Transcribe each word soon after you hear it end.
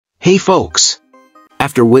Hey folks!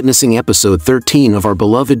 After witnessing episode 13 of our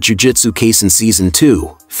beloved Jujutsu Kaisen Season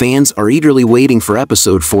 2, fans are eagerly waiting for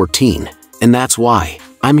episode 14, and that's why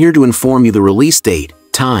I'm here to inform you the release date,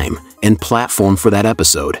 time, and platform for that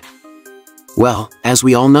episode. Well, as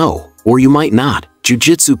we all know, or you might not,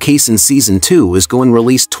 Jujutsu Kaisen Season 2 is going to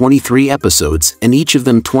release 23 episodes and each of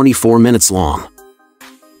them 24 minutes long.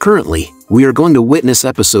 Currently, we are going to witness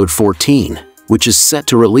episode 14, which is set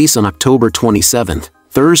to release on October 27th,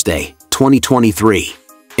 Thursday, 2023.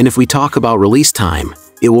 And if we talk about release time,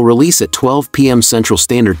 it will release at 12 p.m. Central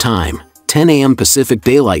Standard Time, 10 a.m. Pacific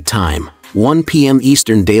Daylight Time, 1 p.m.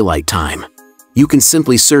 Eastern Daylight Time. You can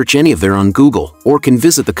simply search any of them on Google or can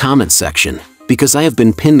visit the comment section, because I have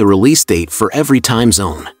been pinned the release date for every time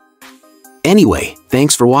zone. Anyway,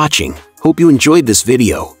 thanks for watching, hope you enjoyed this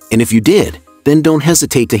video, and if you did, then don't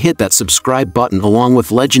hesitate to hit that subscribe button along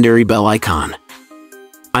with legendary bell icon.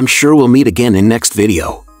 I'm sure we'll meet again in next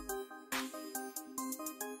video.